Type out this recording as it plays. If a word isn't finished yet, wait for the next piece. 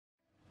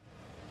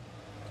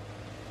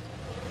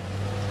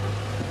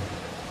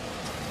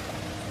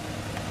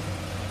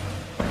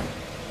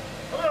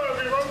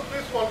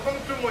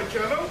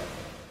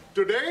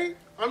Today,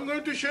 I'm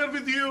going to share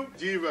with you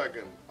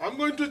G-Wagon. I'm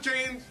going to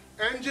change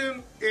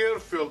engine air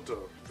filter.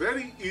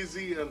 Very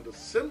easy and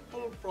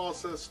simple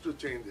process to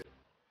change it.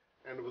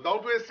 And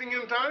without wasting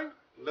any time,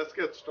 let's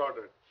get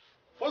started.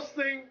 First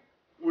thing,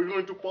 we're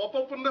going to pop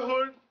open the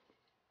hood.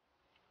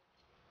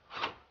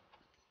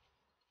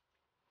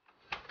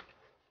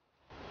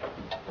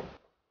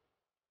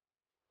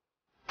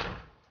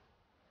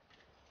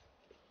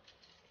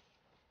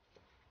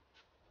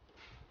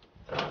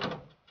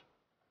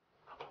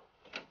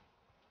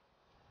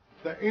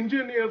 The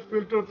engine air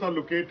filters are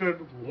located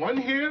one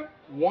here.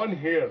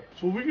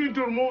 So we're going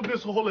to remove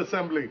this whole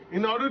assembly.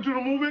 In order to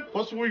remove it,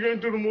 first we're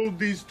going to remove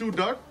these two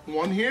ducts,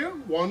 one here,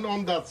 one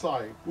on that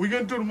side. We're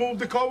going to remove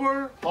the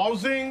cover,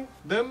 housing,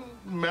 then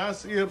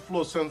mass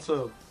airflow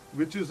sensor,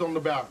 which is on the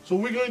back. So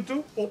we're going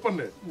to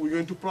open it. We're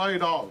going to pry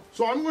it out.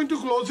 So I'm going to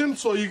close it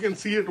so you can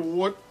see it,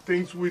 what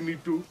things we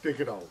need to take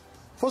it out.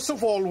 First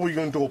of all, we're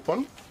going to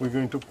open. We're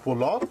going to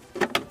pull off.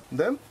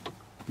 Then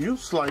you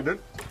slide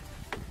it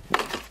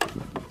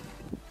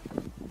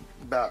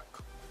back.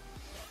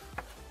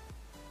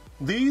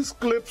 These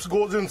clips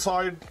goes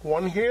inside,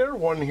 one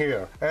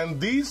here,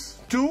 and these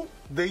two,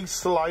 they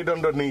slide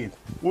underneath.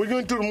 We're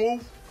going to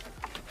remove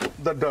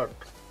the dirt.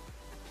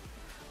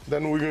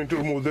 Then we're going to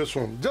remove this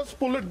one. Just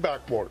pull it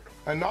backward.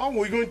 And now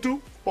we're going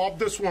to pop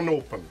this one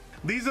open.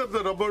 These are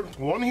the rubber,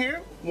 one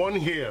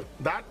here.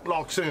 That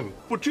locks in.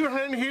 Put your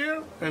hand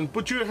here and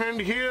put your hand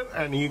here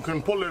and you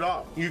can pull it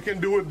up. You can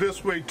do it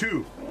this way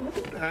too.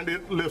 And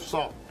it lifts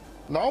up.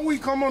 Now we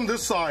come on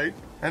this side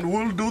and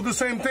we'll do the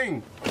same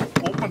thing.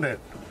 Open it.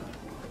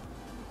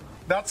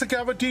 That's the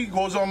cavity,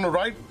 goes on the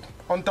right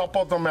on top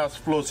of the mass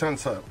flow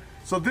sensor.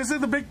 So this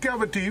is the big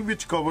cavity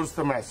which covers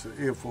the mass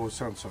airflow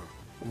sensor.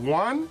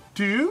 1,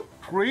 2,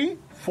 3,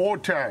 4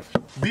 times.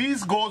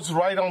 These goes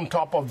right on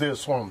top of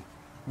this one,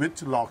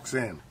 which locks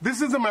in.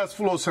 This is the mass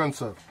flow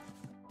sensor.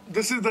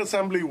 This is the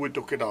assembly we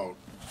took it out.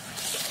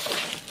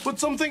 Put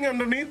something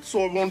underneath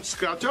so it won't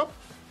scratch up.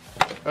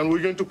 And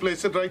we're going to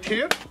place it right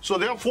here. So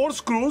there are 4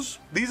 screws.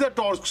 These are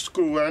torque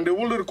screw and it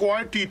will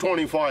require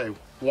T25.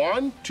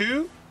 1,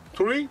 2,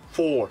 3,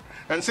 4.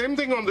 And same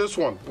thing on this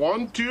one.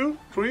 1, 2,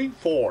 3,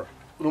 4.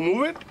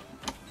 Remove it.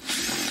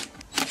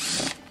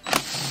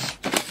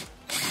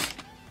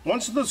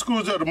 Once the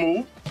screws are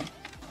removed,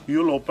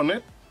 you'll open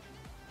it.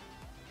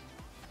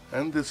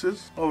 And this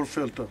is our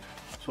filter.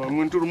 So I'm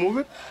going to remove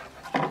it.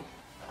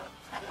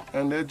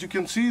 And as you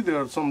can see,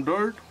 there are some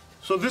dirt.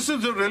 So this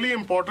is really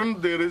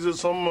important. There is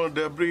some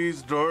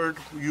debris, dirt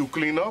you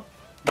clean up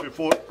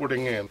before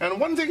putting in. And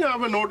one thing I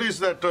have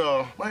noticed that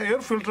my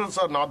air filters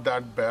are not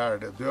that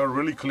bad. They are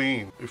really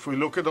clean. If we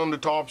look at on the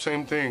top,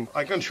 same thing.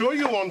 I can show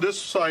you on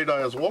this side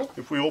as well.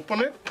 If we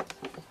open it.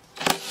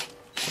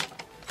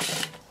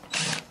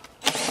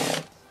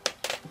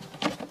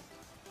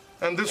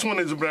 And this one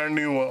is brand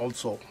new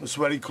also. It's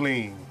very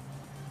clean.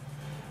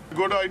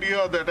 Good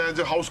idea that as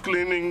a house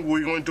cleaning,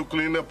 we're going to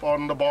clean up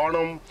on the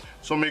bottom.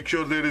 So make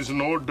sure there is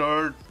no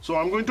dirt. So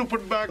I'm going to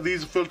put back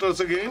these filters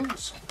again.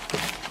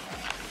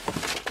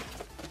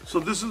 So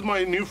this is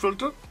my new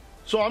filter.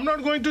 So I'm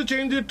not going to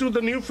change it to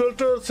the new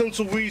filter since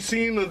we've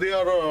seen they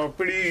are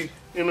pretty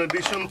in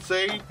addition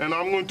say. And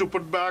I'm going to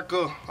put back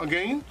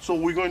again. So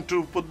we're going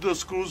to put the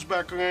screws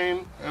back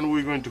again and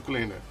we're going to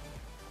clean it.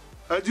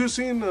 As you've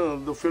seen,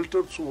 the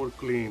filters were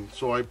clean,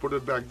 so I put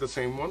it back the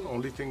same one.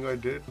 Only thing I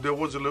did, there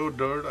was a little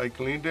dirt, I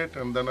cleaned it,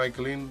 and then I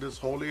cleaned this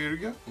whole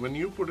area. When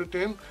you put it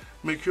in,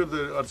 make sure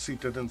they are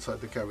seated inside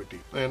the cavity.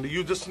 And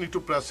you just need to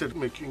press it,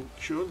 making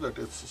sure that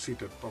it's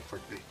seated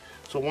perfectly.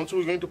 So once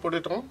we're going to put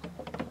it on,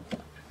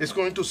 it's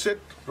going to sit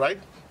right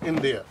in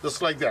there,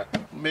 just like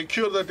that. Make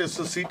sure that it's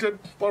seated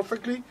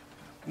perfectly.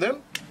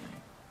 Then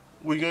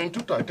we're going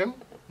to tighten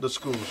the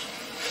screws.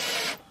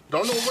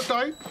 Don't over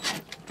tight.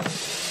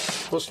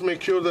 First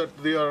make sure that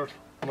they are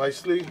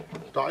nicely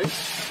tight.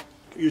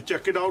 You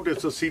check it out,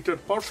 it's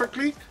seated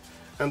perfectly,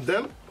 and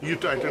then you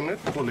tighten it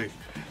fully.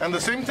 And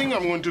the same thing,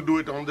 I'm going to do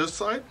it on this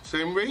side,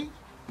 same way,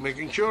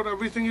 making sure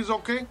everything is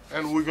okay,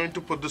 and we're going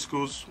to put the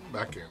screws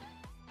back in.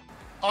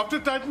 After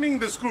tightening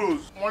the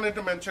screws, I wanted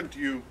to mention to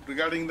you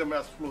regarding the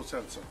mass flow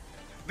sensor.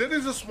 There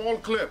is a small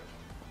clip,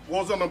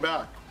 goes on the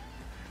back,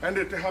 and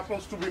it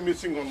happens to be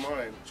missing on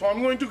mine. So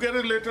I'm going to get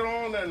it later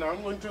on, and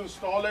I'm going to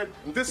install it.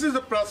 This is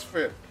a press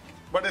fit.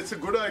 But it's a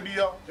good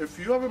idea. If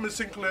you have a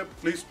missing clip,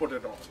 please put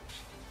it on.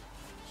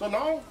 So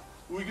now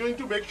we're going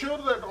to make sure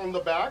that on the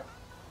back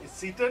it's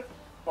seated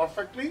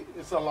perfectly,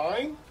 it's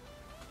aligned.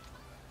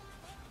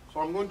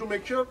 So I'm going to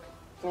make sure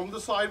from the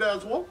side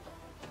as well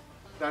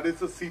that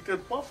it's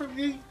seated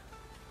perfectly.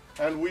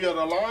 And we are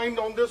aligned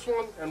on this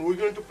one, and we're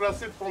going to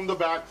press it from the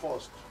back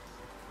first.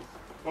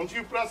 Once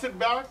you press it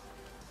back,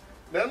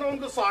 then on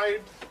the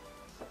side,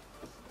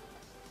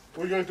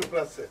 we're going to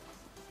press it.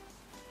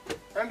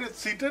 And it's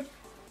seated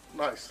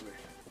nicely.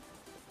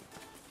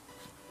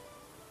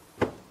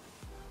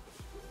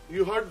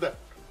 You heard that.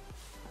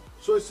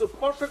 So it's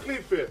perfectly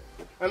fit.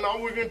 And now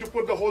we're going to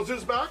put the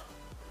hoses back.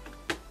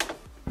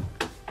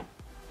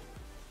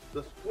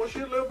 Just push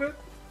it a little bit,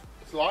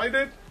 slide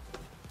it,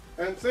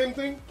 And same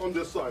thing on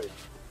this side.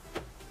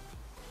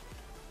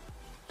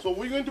 So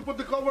we're going to put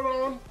the cover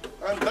on,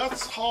 and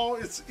that's how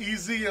it's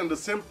easy and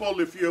simple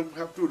if you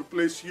have to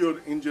replace your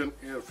engine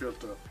air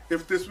filter.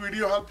 If this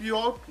video helped you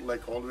out,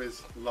 like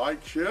always,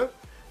 like, share,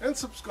 and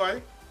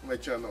subscribe my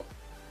channel.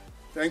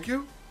 Thank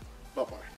you. Bye-bye.